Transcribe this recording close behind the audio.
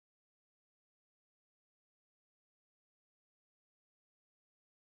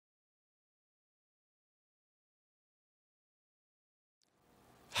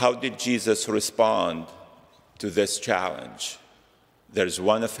How did Jesus respond to this challenge? There's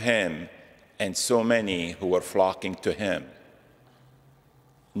one of him and so many who were flocking to him,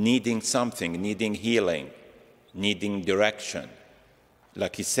 needing something, needing healing, needing direction.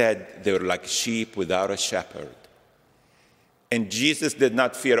 Like he said, they were like sheep without a shepherd. And Jesus did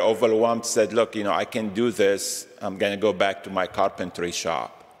not feel overwhelmed, said, look, I can do this. I'm going to go back to my carpentry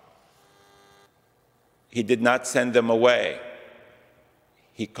shop. He did not send them away.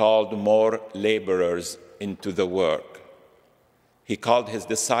 He called more laborers into the work. He called his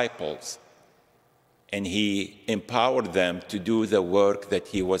disciples, and he empowered them to do the work that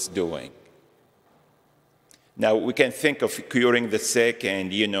he was doing. Now, we can think of curing the sick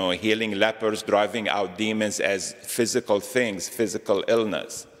and, healing lepers, driving out demons as physical things, physical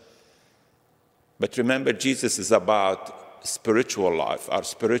illness. But remember, Jesus is about spiritual life, our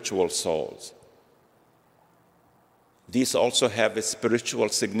spiritual souls. These also have a spiritual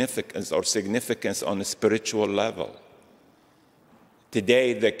significance or significance on a spiritual level.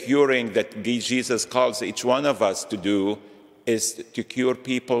 Today, the curing that Jesus calls each one of us to do is to cure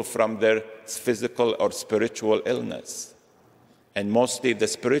people from their physical or spiritual illness. And mostly the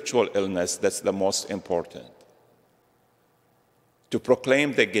spiritual illness, that's the most important. To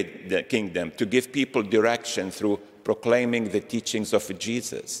proclaim the kingdom, to give people direction through proclaiming the teachings of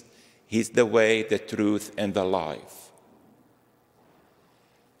Jesus. He's the way, the truth, and the life.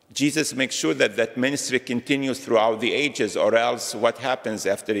 Jesus makes sure that that ministry continues throughout the ages, or else what happens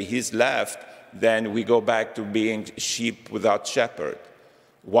after he's left? Then we go back to being sheep without shepherd,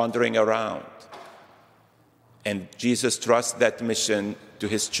 wandering around. And Jesus trusts that mission to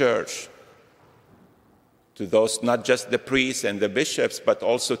his church, to those, not just the priests and the bishops, but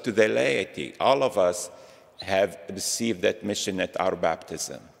also to the laity. All of us have received that mission at our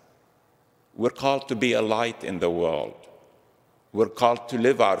baptism. We're called to be a light in the world. We're called to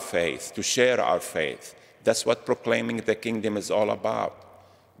live our faith, to share our faith. That's what proclaiming the kingdom is all about,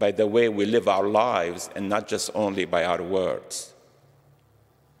 by the way we live our lives and not just only by our words.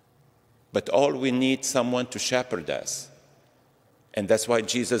 But all we need someone to shepherd us. And that's why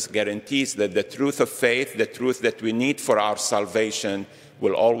Jesus guarantees that the truth of faith, the truth that we need for our salvation,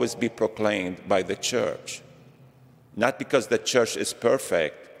 will always be proclaimed by the church. Not because the church is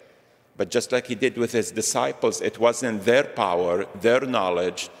perfect, but just like he did with his disciples, it wasn't their power, their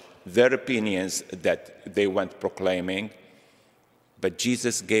knowledge, their opinions that they went proclaiming, but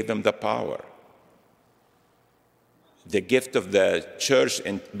Jesus gave them the power. The gift of the church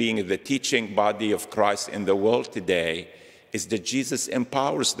and being the teaching body of Christ in the world today is that Jesus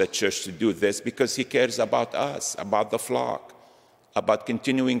empowers the church to do this because he cares about us, about the flock, about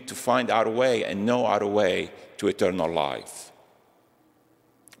continuing to find our way and know our way to eternal life.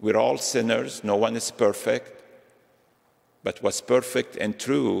 We're all sinners, no one is perfect, but what's perfect and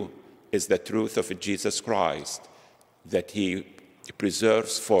true is the truth of Jesus Christ that he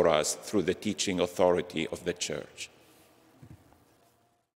preserves for us through the teaching authority of the church.